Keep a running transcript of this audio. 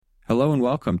Hello and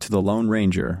welcome to The Lone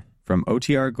Ranger from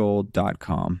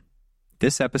OTRGold.com.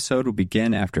 This episode will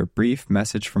begin after a brief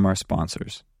message from our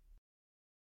sponsors.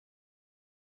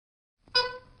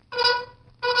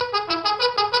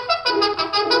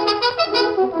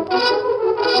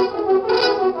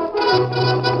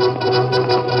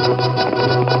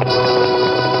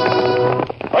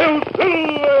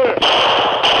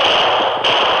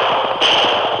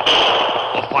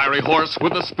 Horse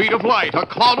with the speed of light, a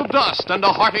cloud of dust, and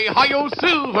a hearty hi-yo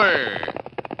silver,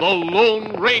 the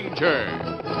Lone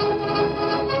Ranger.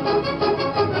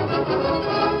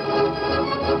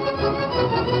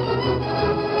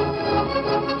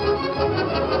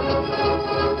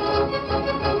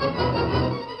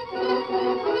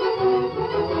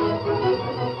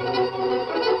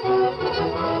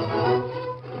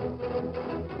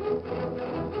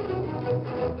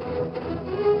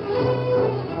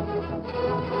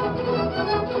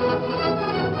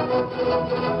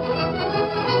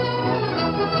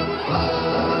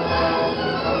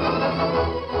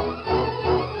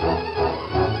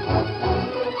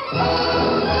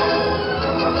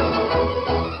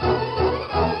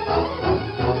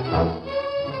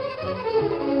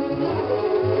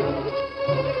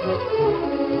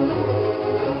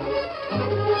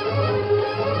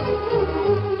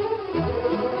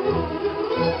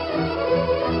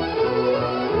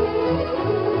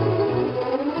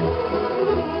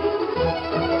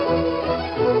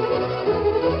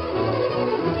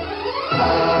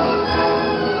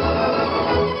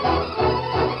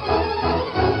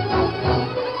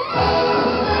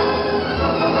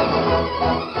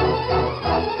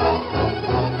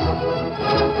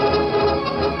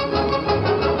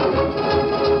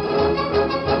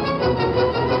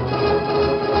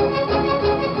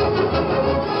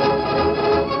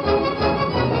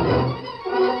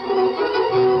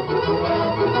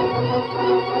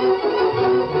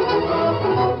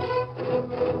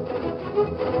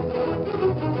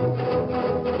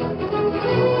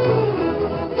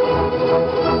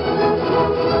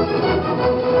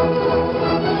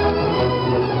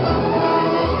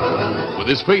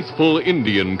 His faithful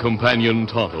Indian companion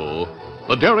Tonto,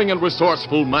 the daring and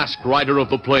resourceful masked rider of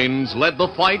the plains, led the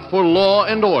fight for law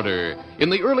and order in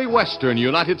the early western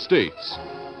United States.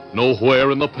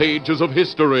 Nowhere in the pages of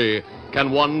history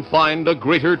can one find a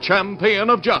greater champion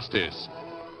of justice.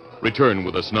 Return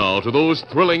with us now to those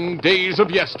thrilling days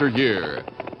of yesteryear.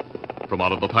 From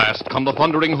out of the past come the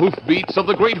thundering hoofbeats of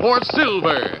the great horse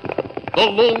Silver. The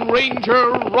Lone Ranger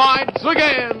rides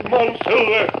again. Come on,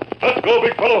 Silver. Let's go,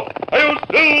 big fellow. Hi-yo,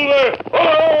 Silver!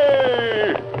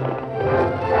 Hooray!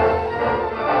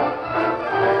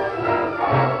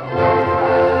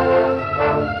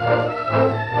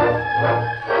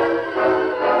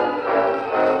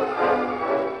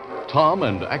 Tom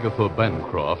and Agatha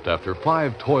Bancroft, after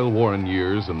 5 toil-worn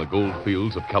years in the gold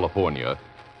fields of California,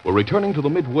 were returning to the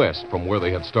Midwest from where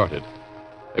they had started.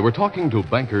 They were talking to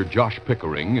banker Josh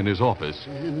Pickering in his office.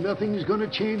 Nothing's going to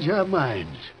change our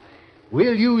minds.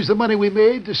 We'll use the money we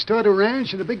made to start a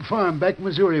ranch and a big farm back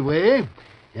Missouri way,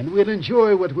 and we'll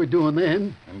enjoy what we're doing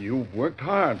then. And you've worked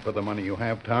hard for the money you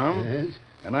have, Tom. Yes.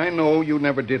 And I know you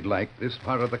never did like this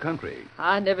part of the country.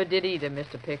 I never did either,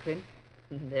 Mr. Pickering.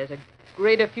 There's a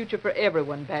greater future for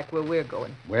everyone back where we're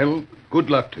going. Well, good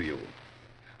luck to you.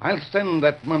 I'll send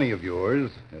that money of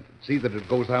yours and see that it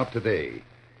goes out today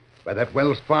by that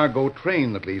Wells Fargo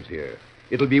train that leaves here.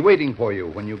 It'll be waiting for you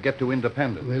when you get to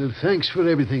Independence. Well, thanks for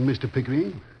everything, Mr.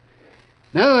 Pickering.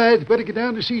 Now I'd better get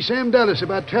down to see Sam Dallas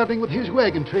about traveling with his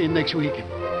wagon train next week.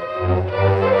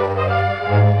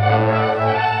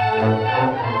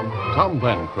 Tom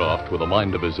Bancroft, with a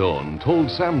mind of his own,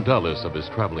 told Sam Dallas of his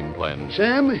traveling plans.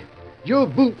 Sam, Joe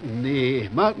Booton, the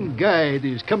mountain guide,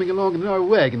 is coming along in our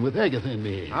wagon with Agatha and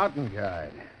me. Mountain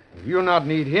guide? You'll not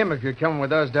need him if you're coming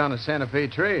with us down the Santa Fe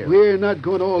Trail. We're not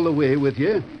going all the way with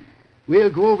you.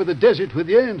 We'll go over the desert with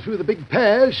you and through the big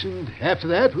pass, and after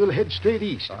that, we'll head straight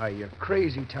east. Ah, you're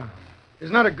crazy, Tom.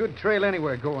 There's not a good trail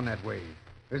anywhere going that way.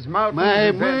 There's mountains...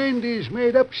 My mind is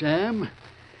made up, Sam.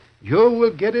 Joe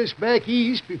will get us back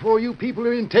east before you people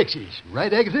are in Texas.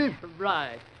 Right, Agatha?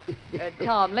 Right.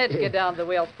 Tom, let's get down to the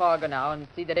Wells Fargo now and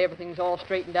see that everything's all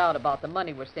straightened out about the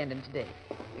money we're sending today.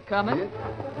 You coming? Yeah.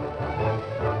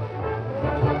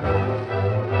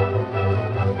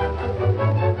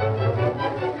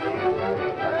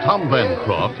 Tom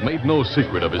Bancroft made no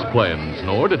secret of his plans,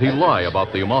 nor did he lie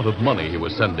about the amount of money he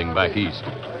was sending back east.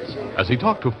 As he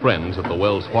talked to friends at the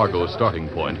Wells Fargo starting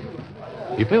point,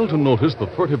 he failed to notice the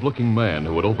furtive-looking man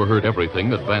who had overheard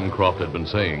everything that Bancroft had been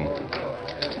saying.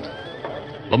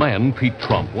 The man, Pete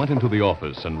Trump, went into the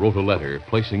office and wrote a letter,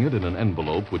 placing it in an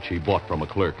envelope which he bought from a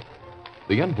clerk.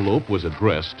 The envelope was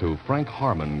addressed to Frank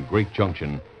Harmon, Great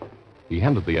Junction. He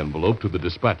handed the envelope to the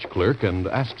dispatch clerk and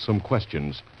asked some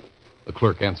questions. The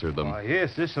clerk answered them.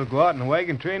 Yes, this will go out in the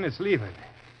wagon train that's leaving.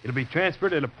 It'll be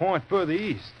transferred at a point further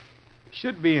east.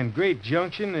 Should be in Great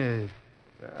Junction.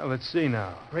 Let's see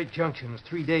now. Great Junction is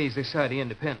 3 days this side of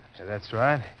Independence. That's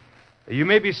right. You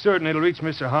may be certain it'll reach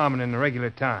Mr. Harmon in the regular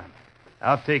time.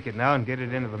 I'll take it now and get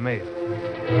it into the mail.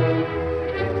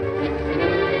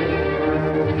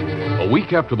 A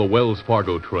week after the Wells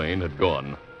Fargo train had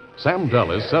gone, Sam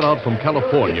Dallas set out from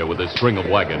California with his string of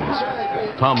wagons.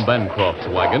 Tom Bancroft's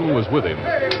wagon was with him.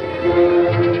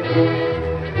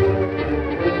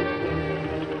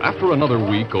 After another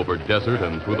week over desert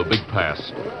and through the Big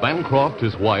Pass, Bancroft,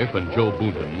 his wife, and Joe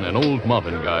Boonton, an old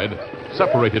mountain guide,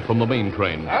 separated from the main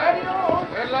train.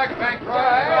 Good luck,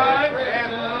 Bancroft.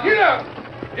 Get up!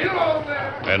 Get along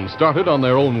there! And started on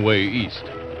their own way east.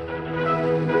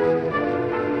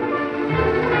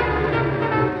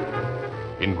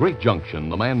 In Great Junction,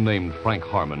 the man named Frank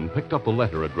Harmon picked up the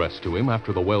letter addressed to him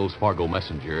after the Wells Fargo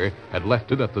messenger had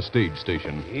left it at the stage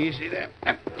station. Easy there.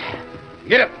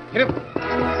 Get up! Get up!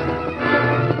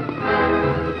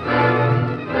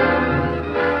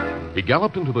 He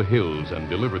galloped into the hills and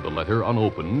delivered the letter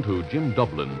unopened to Jim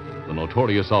Dublin, the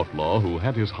notorious outlaw who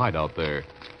had his hideout there.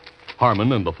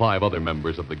 Harmon and the 5 other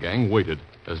members of the gang waited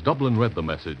as Dublin read the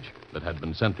message that had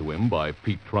been sent to him by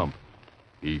Pete Trump.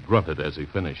 He grunted as he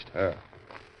finished.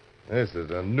 This is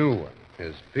a new one.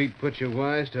 Has Pete put you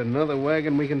wise to another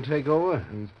wagon we can take over?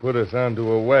 He's put us onto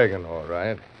a wagon, all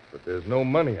right, but there's no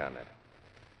money on it.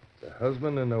 It's a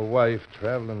husband and a wife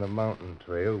traveling the mountain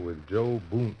trail with Joe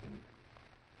Boonton.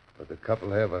 But the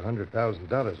couple have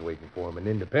 $100,000 waiting for them in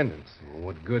Independence. Well,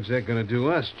 what good's that going to do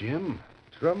us, Jim?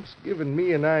 Trump's given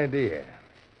me an idea.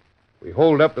 We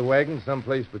hold up the wagon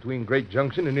someplace between Great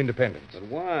Junction and Independence. But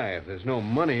why, if there's no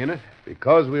money in it?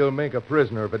 Because we'll make a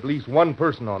prisoner of at least one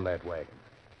person on that wagon.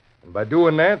 And by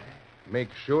doing that, make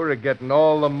sure of getting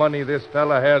all the money this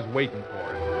fella has waiting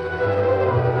for him.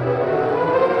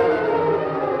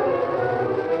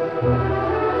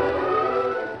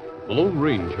 The Lone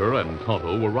Ranger and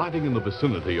Tonto were riding in the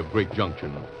vicinity of Great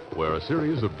Junction, where a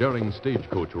series of daring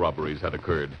stagecoach robberies had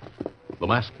occurred. The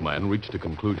masked man reached a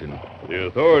conclusion. The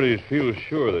authorities feel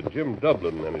sure that Jim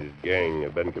Dublin and his gang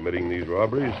have been committing these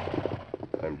robberies.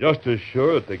 I'm just as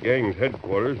sure that the gang's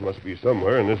headquarters must be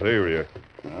somewhere in this area.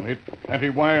 Well, it's plenty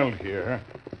wild here.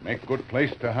 Make good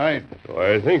place to hide. So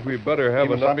I think we better have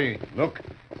enough... Look.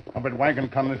 Hubbard wagon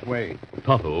come this way.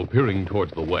 Tonto, peering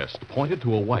towards the west, pointed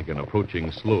to a wagon approaching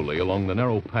slowly along the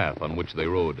narrow path on which they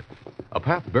rode. A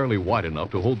path barely wide enough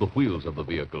to hold the wheels of the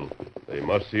vehicle. They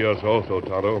must see us also,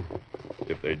 Tonto.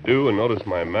 If they do and notice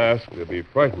my mask, they'll be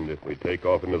frightened if we take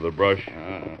off into the brush.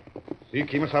 See,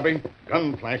 Kemosabe?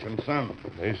 Gun flash and sun.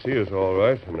 They see us all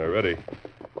right, and they're ready.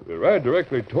 We'll ride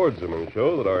directly towards them and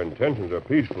show that our intentions are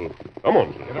peaceful. Come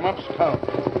on. Get them up, Scout.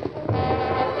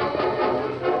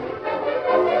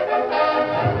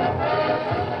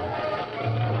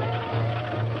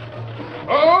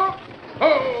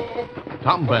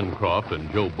 Tom Bancroft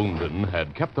and Joe Boonton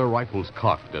had kept their rifles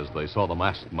cocked as they saw the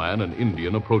masked man and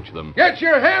Indian approach them. Get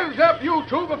your hands up, you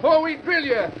two, before we drill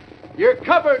you. You're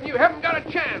covered and you haven't got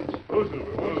a chance.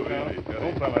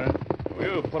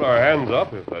 We'll put our hands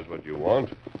up if that's what you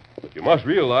want. But you must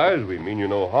realize we mean you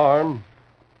no harm.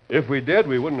 If we did,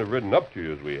 we wouldn't have ridden up to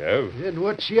you as we have. Then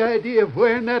what's the idea of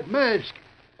wearing that mask?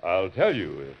 I'll tell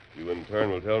you if you in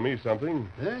turn will tell me something.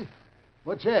 Huh?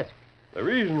 What's that? The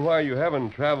reason why you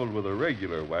haven't traveled with a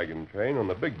regular wagon train on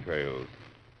the big trails.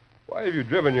 Why have you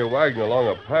driven your wagon along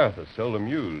a path that's seldom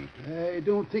used? I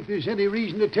don't think there's any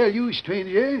reason to tell you,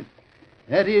 stranger.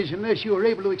 That is, unless you're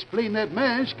able to explain that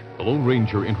mask. The Lone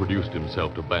Ranger introduced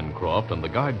himself to Bancroft and the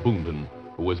guide Boonton,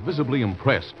 who was visibly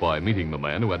impressed by meeting the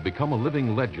man who had become a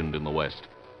living legend in the West.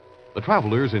 The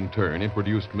travelers, in turn,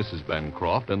 introduced Mrs.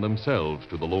 Bancroft and themselves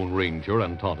to the Lone Ranger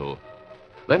and Tonto.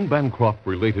 Then Bancroft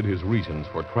related his reasons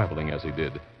for traveling as he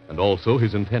did, and also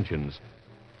his intentions.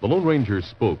 The Lone Ranger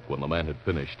spoke when the man had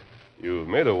finished. You've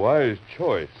made a wise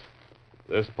choice.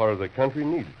 This part of the country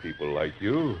needs people like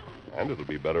you, and it'll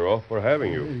be better off for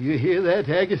having you. You hear that,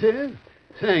 Agatha?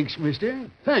 Thanks, mister.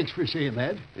 Thanks for saying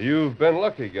that. You've been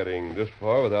lucky getting this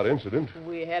far without incident.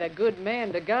 We had a good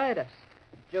man to guide us.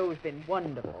 Joe's been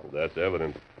wonderful. That's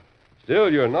evident.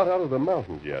 Still, you're not out of the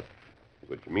mountains yet,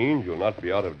 which means you'll not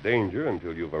be out of danger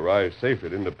until you've arrived safe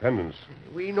at Independence.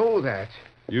 We know that.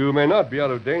 You may not be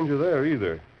out of danger there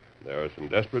either. There are some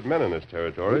desperate men in this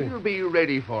territory. We'll be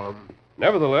ready for 'em.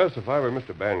 Nevertheless, if I were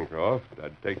Mr. Bancroft,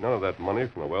 I'd take none of that money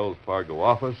from the Wells Fargo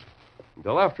office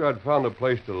until after I'd found a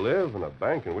place to live and a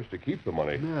bank in which to keep the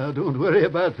money. Now, don't worry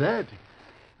about that.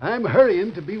 I'm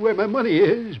hurrying to be where my money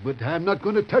is, but I'm not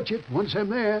going to touch it once I'm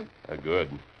there.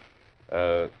 Good.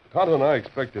 Tonto and I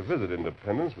expect to visit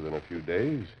Independence within a few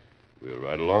days. We'll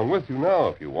ride along with you now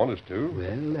if you want us to.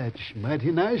 Well, that's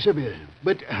mighty nice of you.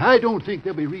 But I don't think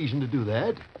there'll be reason to do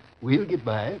that. We'll get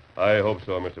by. I hope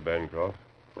so, Mr. Bancroft.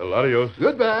 Well, adios.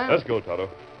 Goodbye. Let's go, Tonto.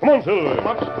 Come on, Silver.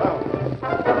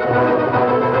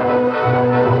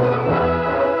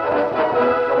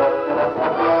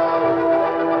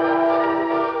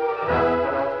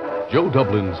 Joe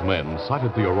Dublin's men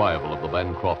sighted the arrival of the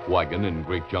Bancroft wagon in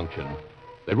Great Junction.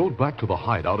 They rode back to the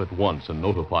hideout at once and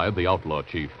notified the outlaw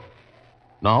chief.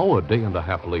 Now, a day and a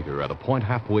half later, at a point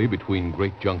halfway between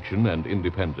Great Junction and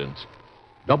Independence,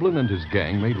 Dublin and his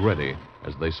gang made ready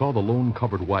as they saw the lone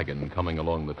covered wagon coming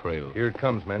along the trail. Here it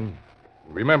comes, men.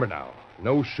 Remember now,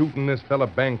 no shooting this fella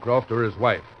Bancroft or his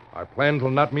wife. Our plans will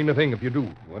not mean a thing if you do.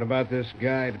 What about this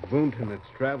guy Boonton that's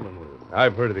traveling with him?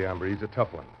 I've heard of the hombre. He's a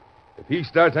tough one. If he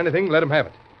starts anything, let him have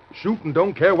it. Shoot and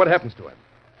don't care what happens to him.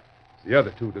 It's the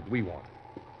other two that we want.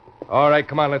 All right,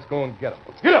 come on, let's go and get them.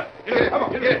 Get up! Get up! Come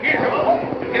on! Get up! Get up!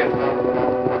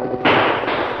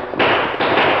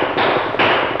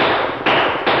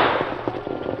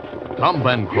 Tom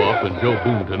Bancroft and Joe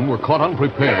Boonton were caught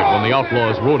unprepared when the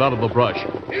outlaws rode out of the brush,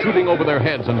 shooting over their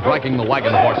heads and dragging the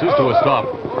wagon horses to a stop.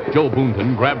 Joe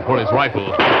Boonton grabbed for his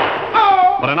rifle.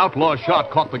 But an outlaw shot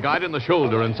caught the guide in the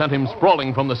shoulder and sent him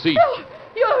sprawling from the seat.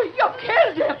 You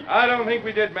killed him. I don't think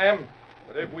we did, ma'am.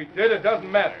 But if we did, it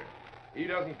doesn't matter. He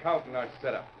doesn't count in our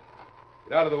setup.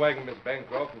 Get out of the wagon, Miss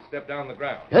Bancroft, and step down the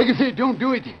ground. Agatha, don't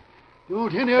do it.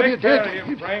 Don't any of you Take care take of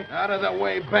him, Frank. Out of the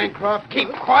way, Bancroft. Keep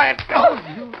quiet.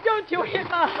 Don't you hit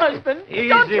my husband.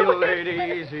 Easy, lady,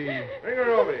 easy. Bring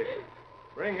her over here.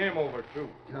 Bring him over, too.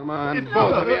 Come on,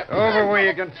 both of you. Over where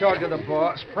you can talk to the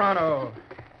boss. Pronto.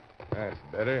 That's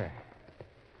better.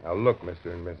 Now, look, Mr.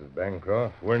 and Mrs.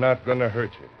 Bancroft, we're not going to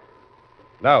hurt you.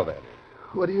 Now, that is.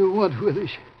 What do you want with us?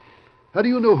 How do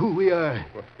you know who we are?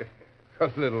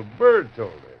 A little bird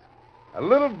told us. A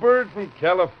little bird from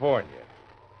California.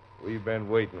 We've been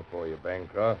waiting for you,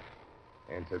 Bancroft.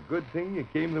 And it's a good thing you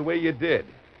came the way you did.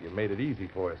 You made it easy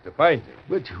for us to find you.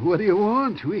 But what do you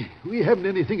want? We haven't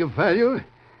anything of value.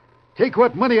 Take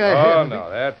what money I have. Oh, no,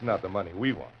 that's not the money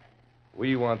we want.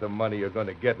 We want the money you're going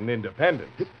to get in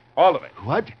Independence. All of it.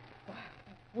 What?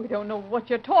 We don't know what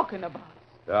you're talking about.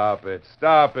 Stop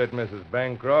it, Mrs.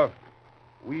 Bancroft.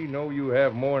 We know you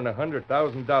have more than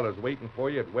 $100,000 waiting for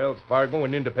you at Wells Fargo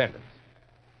and Independence.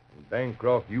 And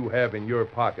Bancroft, you have in your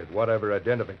pocket whatever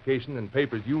identification and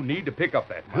papers you need to pick up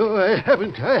that money. Oh, I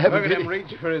haven't. Look at him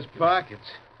reach for his pockets.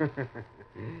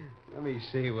 Let me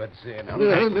see what's in them.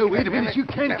 No, wait a minute. You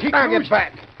can't kick Now those. get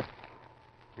back.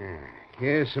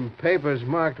 Here's some papers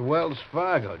marked Wells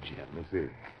Fargo, Jim. Let me see.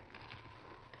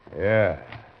 Yeah.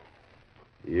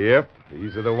 Yep,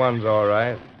 these are the ones, all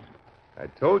right. I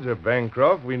told you,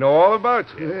 Bancroft, we know all about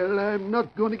you. Well, I'm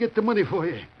not going to get the money for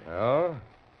you. Oh?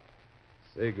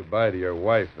 Say goodbye to your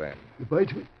wife, then. Goodbye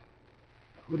to me.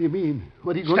 What do you mean?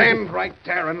 What are you going to Stand right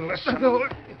there and listen. No,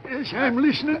 yes, I'm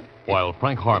listening. While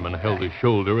Frank Harmon held his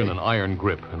shoulder in an iron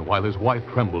grip, and while his wife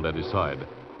trembled at his side,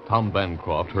 Tom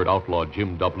Bancroft heard outlaw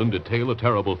Jim Dublin detail a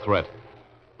terrible threat.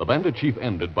 The bandit chief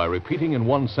ended by repeating in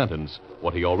one sentence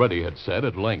what he already had said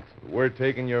at length. We're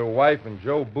taking your wife and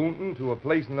Joe Boonton to a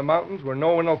place in the mountains where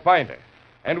no one will find her.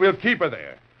 And we'll keep her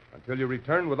there until you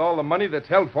return with all the money that's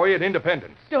held for you at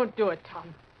Independence. Don't do it,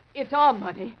 Tom. It's our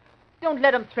money. Don't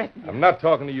let him threaten you. I'm not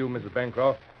talking to you, Mrs.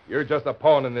 Bancroft. You're just a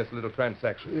pawn in this little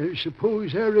transaction.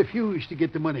 Suppose I refuse to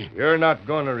get the money. You're not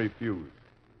going to refuse.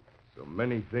 So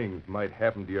many things might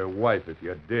happen to your wife if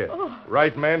you did. Oh.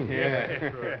 Right, men?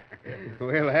 Yeah.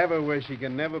 We'll have her where she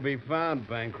can never be found,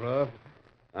 Bancroft,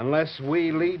 unless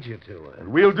we lead you to her.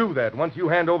 And we'll do that once you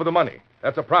hand over the money.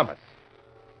 That's a promise.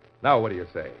 Now, what do you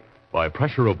say? By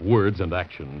pressure of words and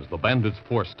actions, the bandits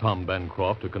forced Tom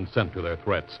Bancroft to consent to their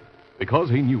threats, because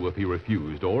he knew if he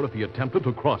refused or if he attempted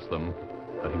to cross them,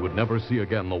 that he would never see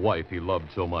again the wife he loved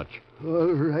so much.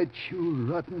 All right, you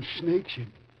rotten snakes.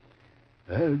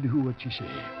 I'll do what you say.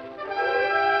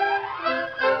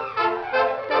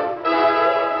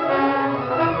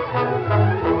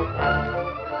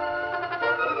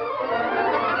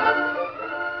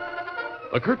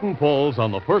 The curtain falls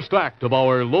on the first act of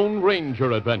our Lone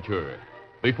Ranger adventure.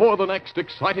 Before the next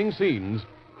exciting scenes,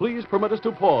 please permit us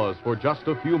to pause for just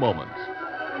a few moments.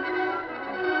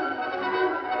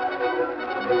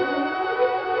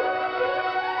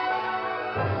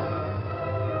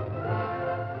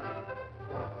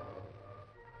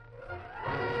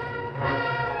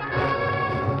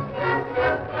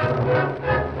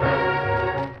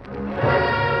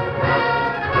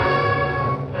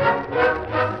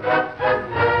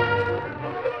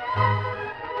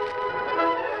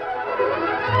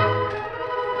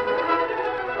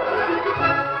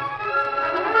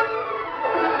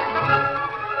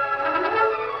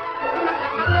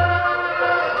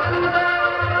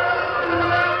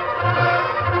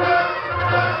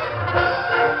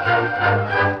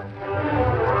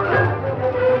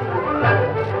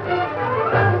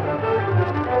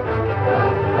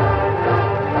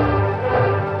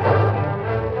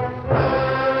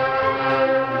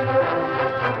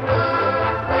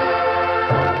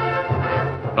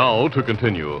 Now to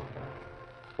continue.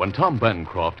 When Tom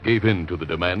Bancroft gave in to the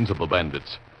demands of the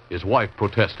bandits, his wife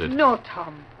protested. No,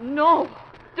 Tom, no.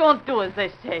 Don't do as they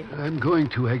say. I'm going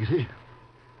to, Agatha.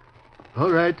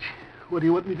 All right. What do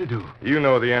you want me to do? You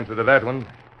know the answer to that one.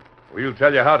 We'll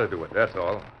tell you how to do it, that's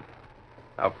all.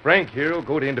 Now, Frank here will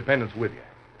go to Independence with you,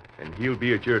 and he'll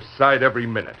be at your side every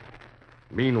minute.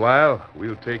 Meanwhile,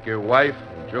 we'll take your wife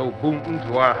and Joe Boonton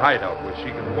to our hideout where she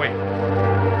can wait.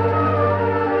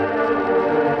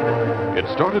 It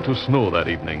started to snow that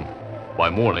evening. By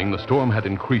morning, the storm had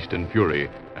increased in fury,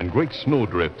 and great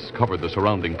snowdrifts covered the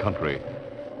surrounding country.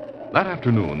 That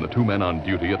afternoon, the two men on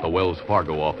duty at the Wells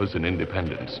Fargo office in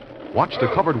Independence watched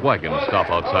a covered wagon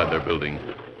stop outside their building.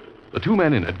 The two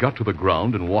men in it got to the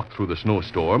ground and walked through the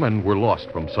snowstorm and were lost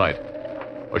from sight.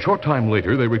 A short time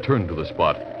later, they returned to the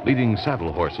spot, leading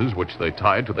saddle horses, which they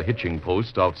tied to the hitching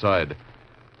posts outside.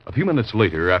 A few minutes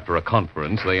later, after a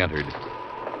conference, they entered.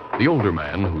 The older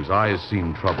man, whose eyes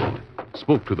seemed troubled,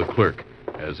 spoke to the clerk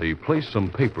as he placed some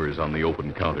papers on the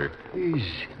open counter.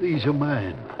 These are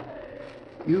mine.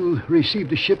 You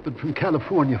received a shipment from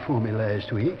California for me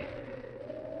last week.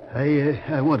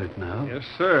 I want it now. Yes,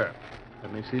 sir.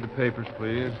 Let me see the papers,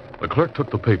 please. The clerk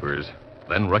took the papers.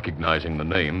 Then, recognizing the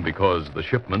name because the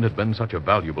shipment had been such a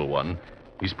valuable one,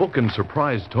 he spoke in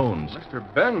surprised tones. Mr.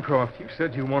 Bancroft, you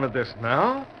said you wanted this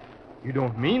now? You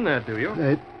don't mean that, do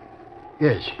you?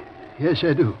 Yes. Yes,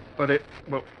 I do. But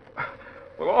well,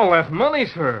 all that money,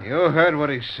 sir. You heard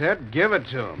what he said. Give it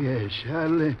to him. Yes,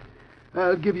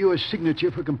 I'll give you a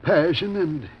signature for comparison,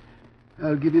 and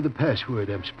I'll give you the password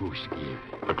I'm supposed to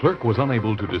give. The clerk was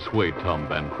unable to dissuade Tom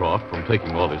Bancroft from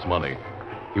taking all his money.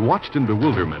 He watched in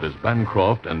bewilderment as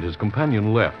Bancroft and his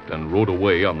companion left and rode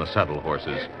away on the saddle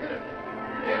horses.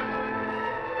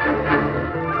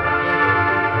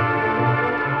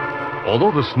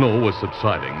 Although the snow was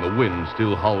subsiding, the wind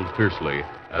still howled fiercely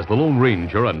as the Lone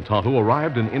Ranger and Tonto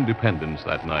arrived in Independence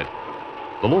that night.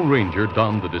 The Lone Ranger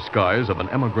donned the disguise of an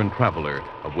emigrant traveler,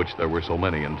 of which there were so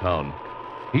many in town.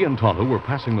 He and Tonto were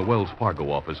passing the Wells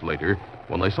Fargo office later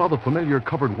when they saw the familiar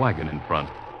covered wagon in front.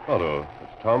 Tonto,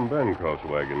 it's Tom Bancroft's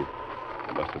wagon.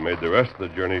 He must have made the rest of the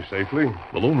journey safely.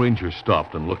 The Lone Ranger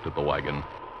stopped and looked at the wagon,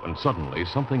 when suddenly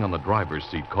something on the driver's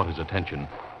seat caught his attention.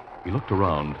 He looked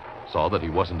around, saw that he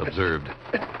wasn't observed,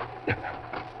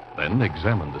 then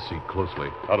examined the seat closely.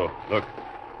 Tonto, look.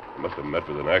 He must have met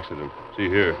with an accident. See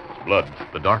here, it's blood.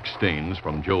 The dark stains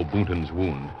from Joe Boonton's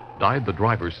wound dyed the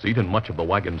driver's seat and much of the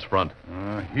wagon's front.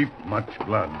 Heap much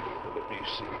blood. Let me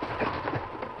see.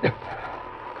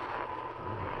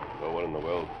 No one in the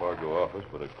Wells Fargo office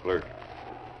but a clerk.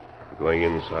 I'm going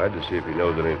inside to see if he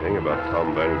knows anything about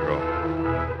Tom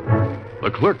Bancroft.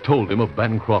 The clerk told him of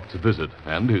Bancroft's visit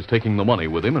and his taking the money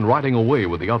with him and riding away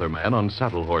with the other man on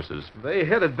saddle horses. They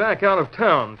headed back out of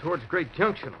town towards Great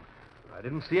Junction. I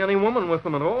didn't see any woman with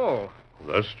them at all.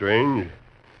 That's strange.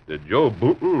 Did Joe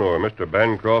Boonton or Mr.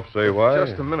 Bancroft say why?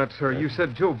 Just a minute, sir. You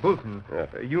said Joe Boonton.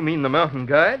 You mean the mountain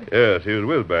guide? Yes, he was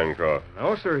with Bancroft.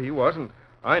 No, sir, he wasn't.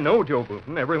 I know Joe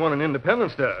Boonton. Everyone in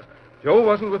Independence does. Joe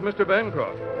wasn't with Mr.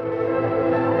 Bancroft.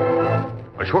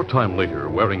 A short time later,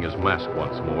 wearing his mask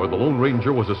once more, the Lone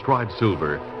Ranger was astride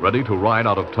Silver, ready to ride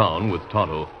out of town with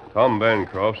Tonto. Tom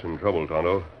Bancroft's in trouble,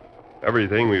 Tonto.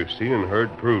 Everything we've seen and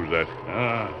heard proves that.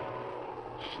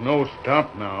 Snow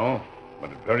stopped now,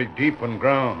 but it's very deep on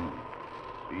ground.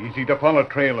 Easy to follow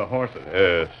trail of horses.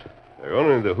 Yes. They're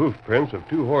only the hoof prints of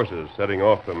two horses setting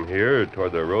off from here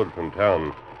toward their road from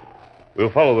town.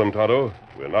 We'll follow them, Tonto.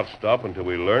 We'll not stop until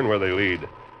we learn where they lead.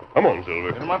 Come on, Silver.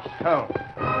 It must help.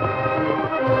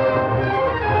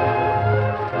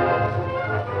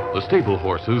 The stable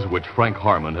horses which Frank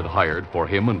Harmon had hired for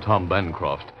him and Tom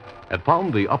Bancroft had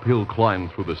found the uphill climb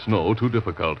through the snow too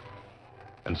difficult.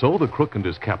 And so the crook and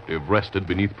his captive rested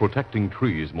beneath protecting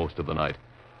trees most of the night.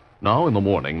 Now, in the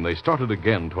morning, they started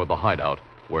again toward the hideout,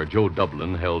 where Joe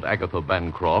Dublin held Agatha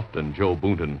Bancroft and Joe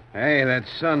Boonton. Hey, that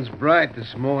sun's bright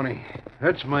this morning.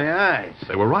 Hurts my eyes.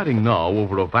 They were riding now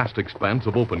over a vast expanse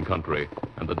of open country,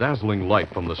 and the dazzling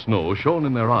light from the snow shone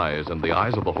in their eyes and the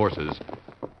eyes of the horses.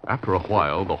 After a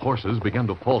while, the horses began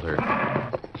to falter.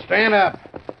 Stand up.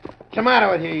 What's the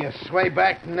matter with you, you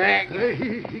sway-backed nag?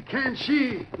 He can't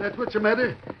see. That's what's the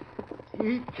matter.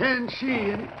 He can't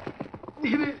see, and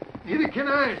neither can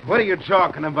I. What are you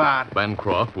talking about?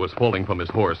 Bancroft was falling from his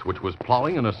horse, which was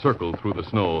plowing in a circle through the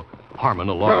snow. Harmon,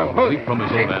 alarmed, leaped from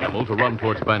his own animal to run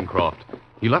towards Bancroft.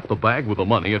 He left the bag with the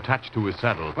money attached to his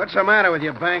saddle. What's the matter with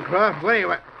you, Bancroft? What are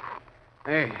you...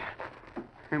 Hey,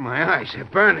 my eyes are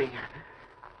burning.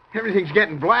 Everything's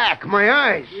getting black. My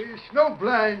eyes. Snow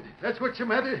blind. That's what's the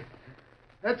matter.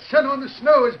 That sun on the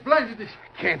snow has blinded us.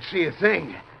 Can't see a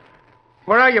thing.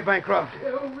 Where are you, Bancroft?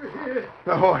 Over here.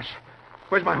 The horse.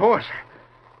 Where's my horse?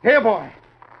 Here, boy.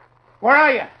 Where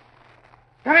are you?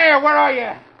 Come here, where are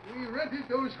you? We rented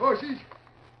those horses.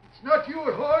 It's not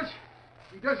your horse.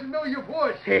 He doesn't know your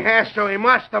voice. He has to, he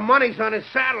must. The money's on his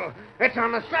saddle. It's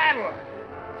on the saddle.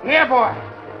 Here, boy.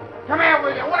 Come here,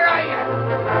 will you? Where are you?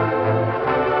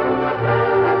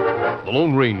 The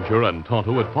Lone Ranger and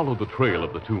Tonto had followed the trail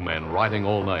of the two men, riding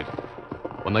all night.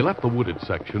 When they left the wooded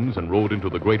sections and rode into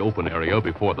the great open area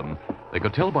before them, they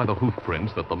could tell by the hoof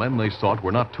prints that the men they sought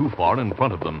were not too far in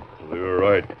front of them. They were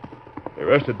right. They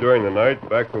rested during the night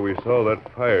back where we saw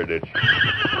that fire ditch.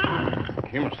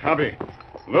 Kemosabe,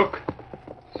 look.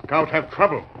 Scouts have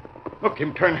trouble. Look,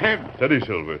 him turn head. Steady,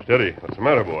 Silver, steady. What's the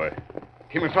matter, boy?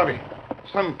 Kemosabe,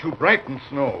 sun too bright in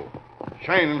snow.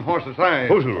 Shine in horse's eyes.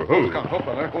 Who, Silver, who? Scout, ho,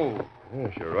 fella, ho.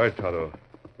 Yes, you're right, Tonto.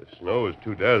 The snow is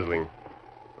too dazzling.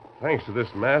 Thanks to this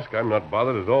mask, I'm not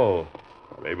bothered at all.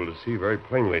 I'm able to see very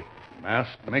plainly. Mask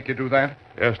make you do that?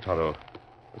 Yes, Tonto.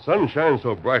 The sun shines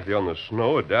so brightly on the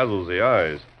snow, it dazzles the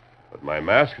eyes. But my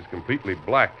mask is completely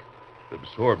black. It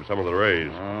absorbs some of the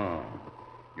rays. Oh.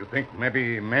 You think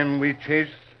maybe men we chase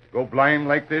go blind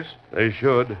like this? They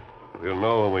should. We'll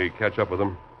know when we catch up with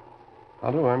them.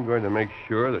 Tonto, I'm going to make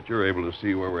sure that you're able to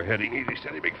see where we're heading. Easy,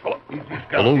 steady, big fellow. Easy,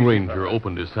 The Lone Ranger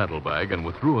opened his saddlebag and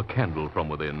withdrew a candle from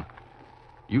within.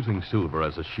 Using Silver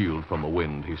as a shield from the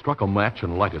wind, he struck a match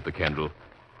and lighted the candle.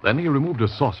 Then he removed a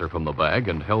saucer from the bag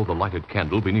and held the lighted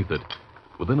candle beneath it.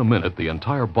 Within a minute, the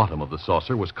entire bottom of the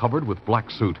saucer was covered with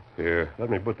black soot. Here, let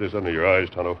me put this under your eyes,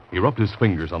 Tonto. He rubbed his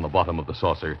fingers on the bottom of the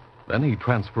saucer. Then he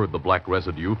transferred the black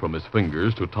residue from his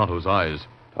fingers to Tonto's eyes.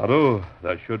 Tonto,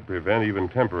 that should prevent even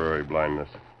temporary blindness.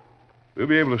 We'll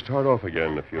be able to start off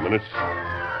again in a few minutes.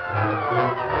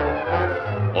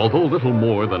 Although little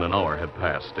more than an hour had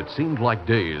passed, it seemed like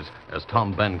days as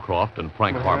Tom Bancroft and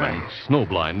Frank Harmon,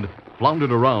 snowblind,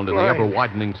 floundered around in the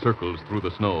ever-widening circles through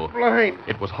the snow. Blind.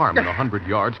 It was Harmon 100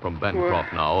 yards from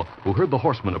Bancroft now, who heard the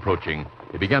horseman approaching.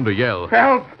 He began to yell.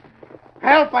 Help!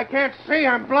 Help! I can't see.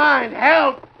 I'm blind.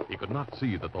 Help! He could not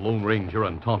see that the Lone Ranger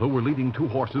and Tonto were leading two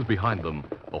horses behind them,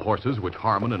 the horses which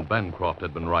Harmon and Bancroft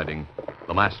had been riding.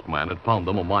 The masked man had found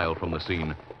them a mile from the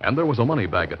scene, and there was a money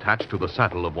bag attached to the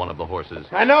saddle of one of the horses.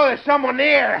 I know there's someone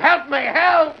near. Help me!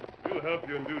 Help! We'll help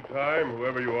you in due time,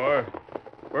 whoever you are.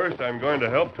 First, I'm going to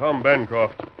help Tom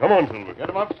Bancroft. Come on, Silver. Get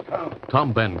him up, Scout.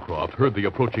 Tom Bancroft heard the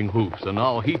approaching hoofs, and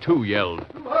now he too yelled.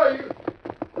 Who are you?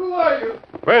 Who are you?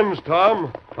 Friends,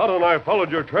 Tom. Tonto and I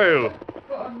followed your trail.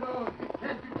 Oh, no. It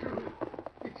can't be true.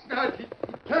 It's not.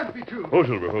 It can't be true. Who,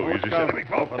 Silver, who? Easy, steady, big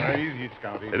fellow. Easy,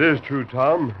 Scout. It is true,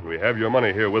 Tom. We have your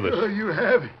money here with us. Oh, you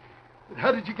have? But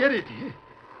how did you get it?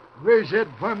 Where's that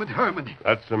varmint Harmon?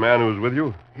 That's the man who's with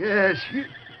you? Yes.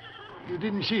 You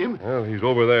didn't see him? Well, he's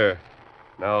over there.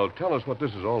 Now, tell us what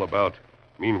this is all about.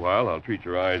 Meanwhile, I'll treat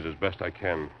your eyes as best I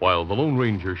can. While the Lone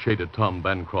Ranger shaded Tom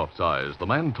Bancroft's eyes, the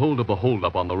man told of the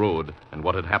holdup on the road and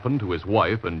what had happened to his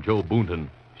wife and Joe Boonton.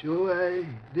 So I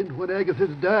didn't want Agatha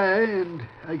to die, and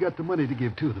I got the money to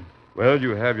give to them. Well,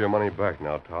 you have your money back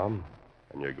now, Tom.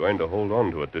 And you're going to hold on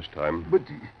to it this time. But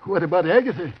what about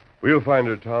Agatha? We'll find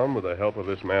her, Tom, with the help of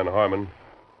this man, Harmon.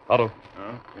 Otto.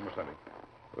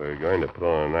 We're going to put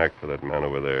on an act for that man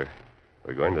over there.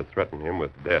 We're going to threaten him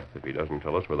with death if he doesn't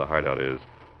tell us where the hideout is.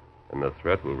 And the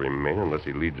threat will remain unless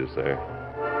he leads us there.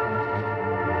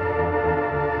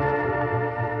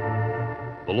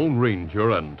 The Lone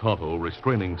Ranger and Tonto,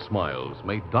 restraining smiles,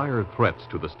 made dire threats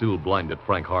to the still blinded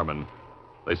Frank Harmon.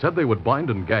 They said they would bind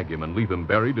and gag him and leave him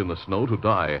buried in the snow to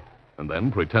die, and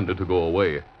then pretended to go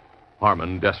away.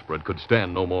 Harmon, desperate, could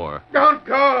stand no more. Don't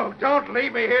go. Don't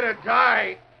leave me here to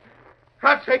die.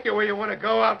 I'll take you where you want to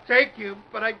go. I'll take you,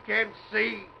 but I can't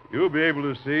see. You'll be able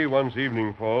to see once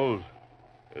evening falls.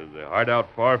 Is the hideout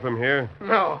far from here?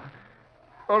 No.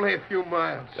 Only a few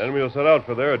miles. Then we'll set out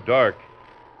for there at dark.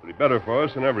 It'll be better for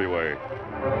us in every way.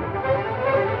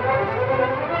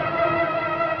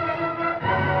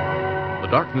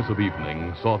 The darkness of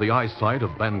evening saw the eyesight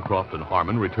of Bancroft and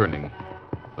Harmon returning.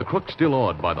 The crook, still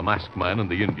awed by the masked man and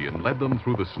the Indian, led them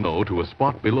through the snow to a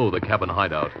spot below the cabin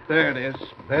hideout. There it is.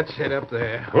 That's it up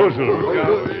there. Oh,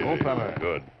 Silver.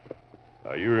 Good.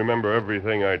 Now, you remember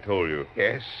everything I told you.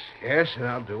 Yes, and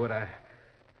I'll do it.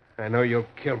 I know you'll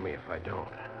kill me if I don't.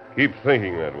 Keep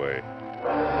thinking that way.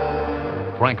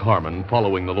 Frank Harmon,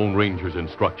 following the Lone Ranger's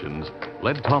instructions,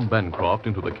 led Tom Bancroft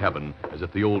into the cabin as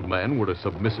if the old man were a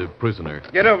submissive prisoner.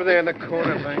 Get over there in the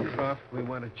corner, Bancroft. We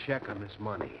want to check on this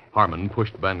money. Harmon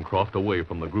pushed Bancroft away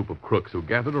from the group of crooks who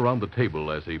gathered around the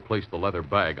table as he placed the leather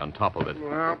bag on top of it.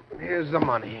 Well, here's the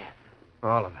money.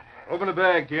 All of it. Open the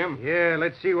bag, Jim. Yeah,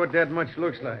 let's see what that much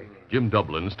looks like. Jim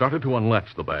Dublin started to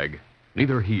unlatch the bag.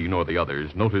 Neither he nor the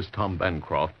others noticed Tom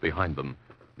Bancroft behind them.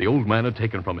 The old man had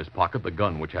taken from his pocket the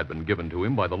gun which had been given to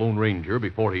him by the Lone Ranger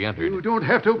before he entered. You don't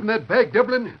have to open that bag,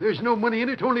 Dublin. There's no money in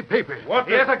it, only paper. What?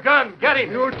 He has a gun. Get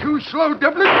him. You're too slow,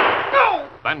 Dublin. No!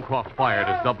 Bancroft fired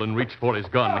as Dublin reached for his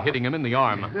gun, hitting him in the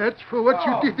arm. That's for what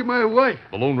you did to my wife.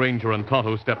 The Lone Ranger and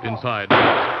Tonto stepped inside.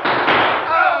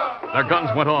 Their guns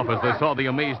went off as they saw the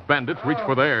amazed bandits reach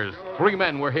for theirs. 3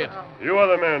 men were hit. You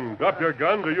other men, drop your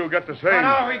guns or you'll get the same.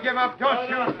 No, we give up. Don't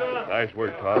shoot. Nice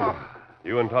work, Tom.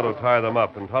 You and Tonto tie them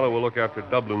up, and Tonto will look after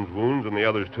Dublin's wounds and the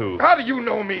others, too. How do you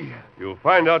know me? You'll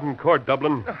find out in court,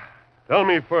 Dublin. Tell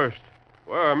me first,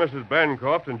 where are Mrs.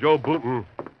 Bancroft and Joe Boonton?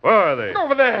 Where are they?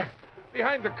 Over there,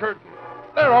 behind the curtain.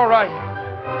 They're all right.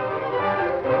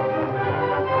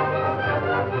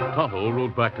 Tonto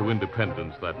rode back to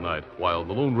Independence that night, while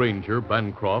the Lone Ranger,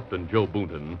 Bancroft, and Joe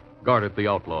Boonton guarded the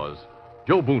outlaws.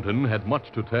 Joe Boonton had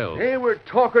much to tell. They were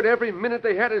talking every minute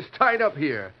they had us tied up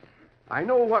here. I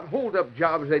know what hold-up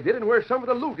jobs they did and where some of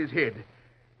the loot is hid.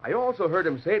 I also heard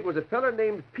him say it was a feller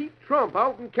named Pete Trump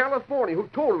out in California who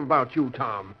told him about you,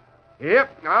 Tom.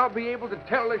 Yep, I'll be able to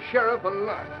tell the sheriff a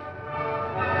lot.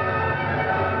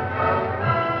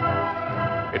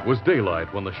 It was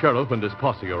daylight when the sheriff and his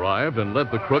posse arrived and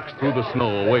led the crooks through the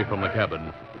snow away from the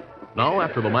cabin. Now,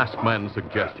 after the masked man's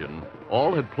suggestion,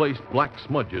 all had placed black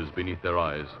smudges beneath their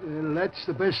eyes. That's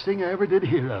the best thing I ever did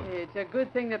hear of. It's a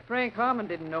good thing that Frank Harmon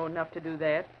didn't know enough to do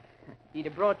that. He'd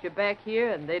have brought you back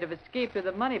here, and they'd have escaped with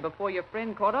the money before your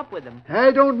friend caught up with him.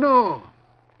 I don't know.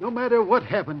 No matter what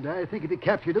happened, I think if he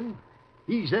captured him,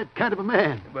 he's that kind of a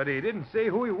man. But he didn't say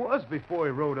who he was before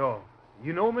he rode off.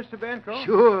 You know Mr. Bancroft?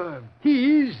 Sure.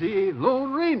 He's the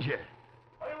Lone Ranger.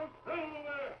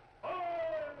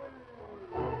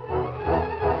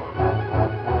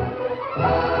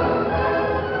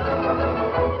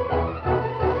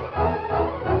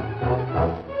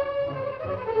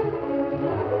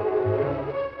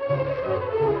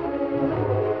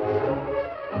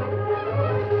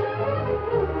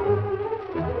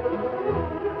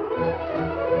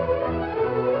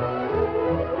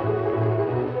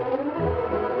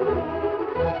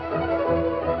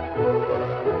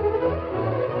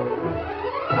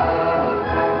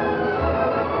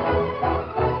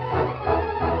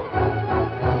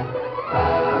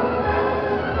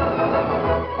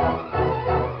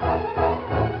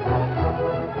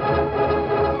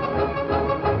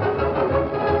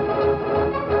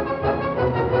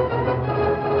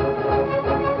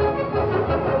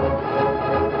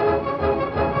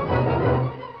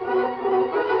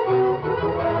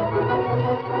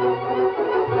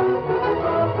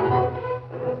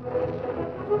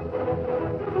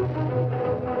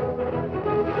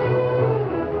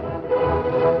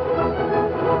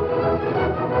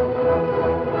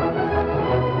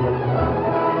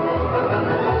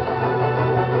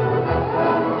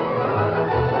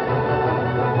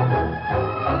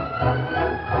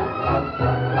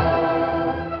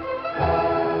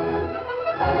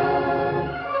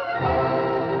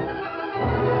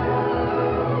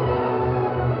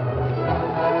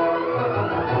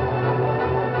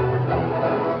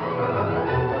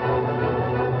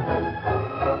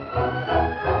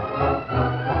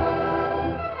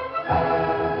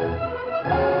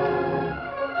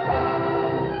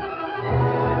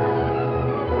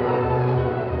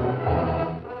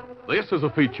 This is a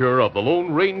feature of the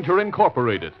Lone Ranger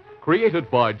Incorporated,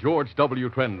 created by George W.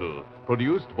 Trendle,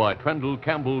 produced by Trendle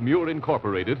Campbell Muir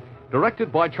Incorporated, directed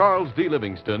by Charles D.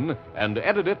 Livingston, and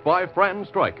edited by Fran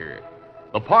Stryker.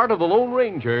 The part of the Lone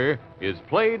Ranger is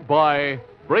played by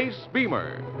Brace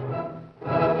Beamer.